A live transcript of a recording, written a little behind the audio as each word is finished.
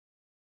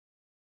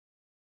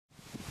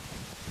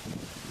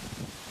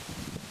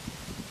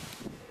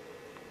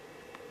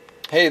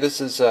Hey,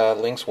 this is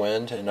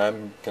LynxWind, and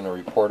I'm going to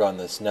report on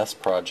this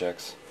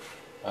Nessprojects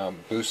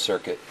boost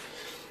circuit.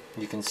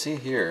 You can see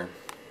here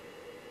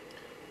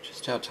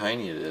just how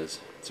tiny it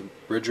is. It's a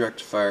bridge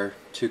rectifier,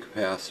 2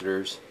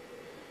 capacitors,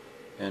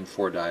 and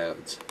 4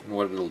 diodes. And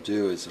what it'll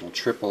do is it'll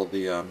triple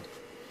the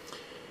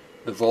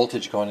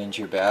voltage going into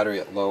your battery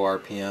at low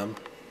RPM,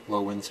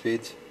 low wind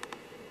speeds.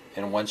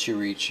 And once you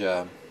reach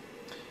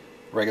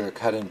regular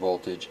cut-in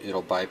voltage,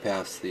 it'll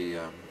bypass the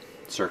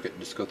circuit and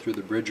just go through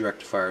the bridge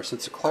rectifier. So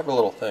it's a clever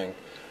little thing.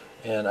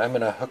 And I'm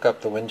going to hook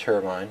up the wind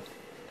turbine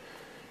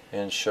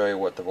and show you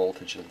what the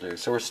voltage will do.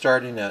 So we're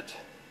starting at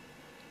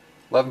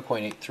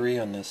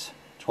 11.83 on this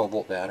 12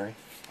 volt battery.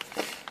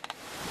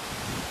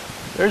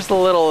 There's the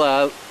little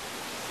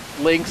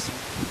Lynx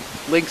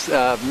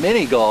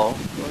mini gull.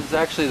 It was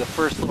actually the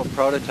first little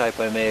prototype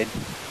I made,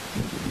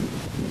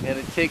 and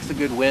it takes a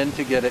good wind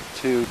to get it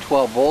to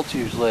 12 volts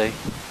usually.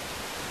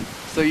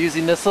 So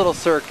using this little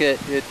circuit,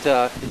 it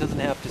doesn't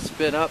have to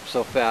spin up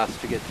so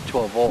fast to get to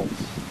 12 volts.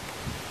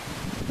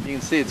 You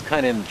can see it's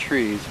kind of in the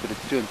trees, but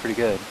it's doing pretty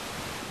good.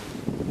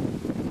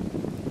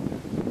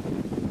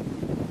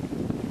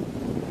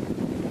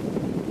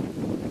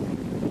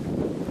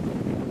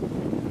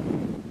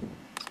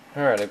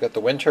 Alright, I've got the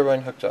wind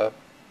turbine hooked up.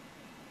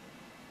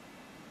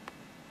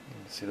 You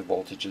can see the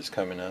voltages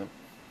coming up.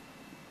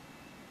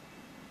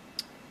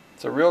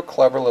 It's a real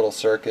clever little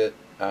circuit.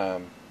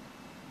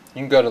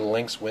 You can go to the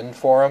LynxWind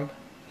forum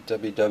at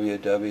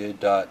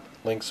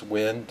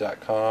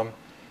www.lynxwind.com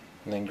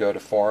and then go to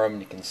forum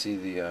and you can see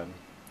the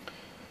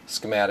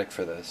schematic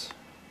for this.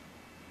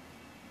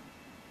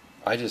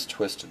 I just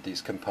twisted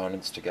these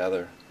components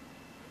together.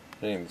 I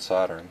didn't even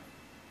solder them.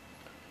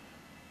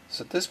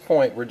 So at this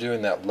point we're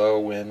doing that low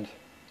wind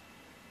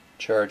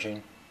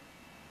charging.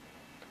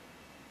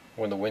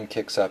 When the wind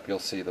kicks up, you'll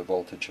see the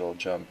voltage will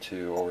jump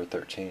to over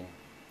 13.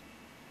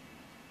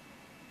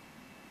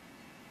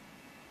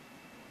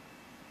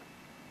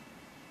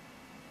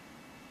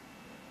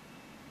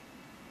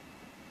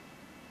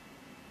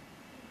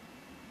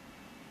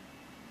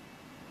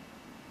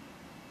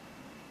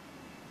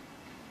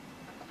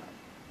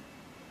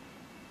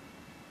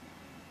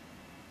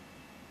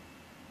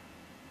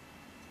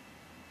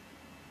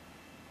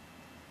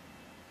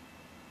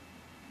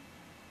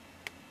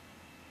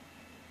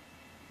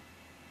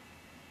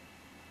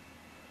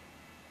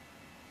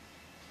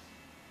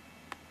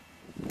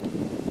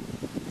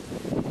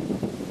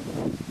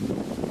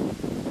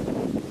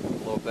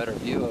 Better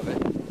view of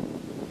it.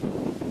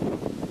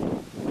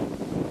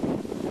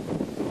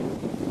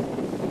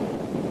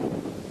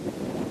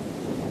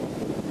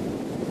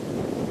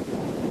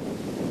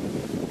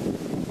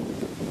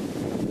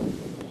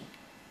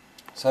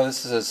 So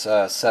this is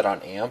set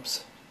on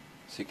amps.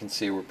 So you can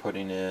see we're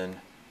putting in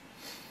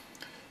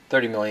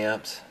 30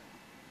 milliamps,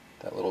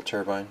 that little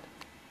turbine.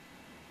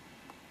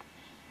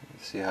 You can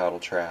see how it'll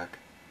track.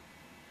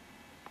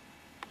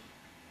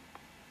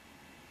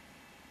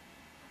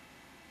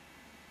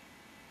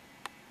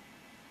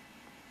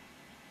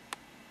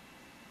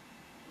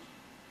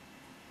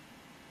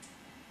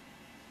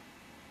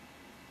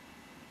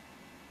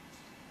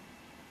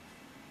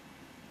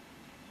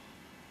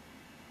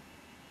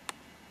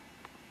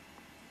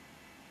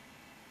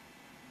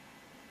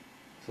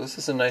 So this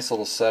is a nice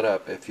little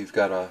setup if you've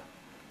got a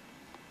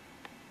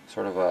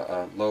sort of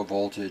a low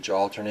voltage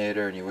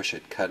alternator and you wish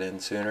it cut in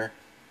sooner.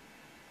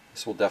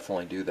 This will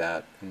definitely do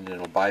that, and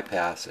it'll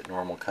bypass at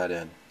normal cut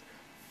in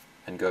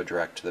and go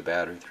direct to the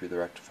battery through the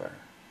rectifier.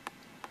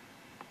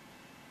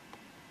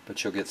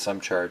 But you'll get some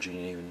charging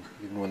even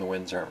when the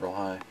winds aren't real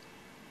high.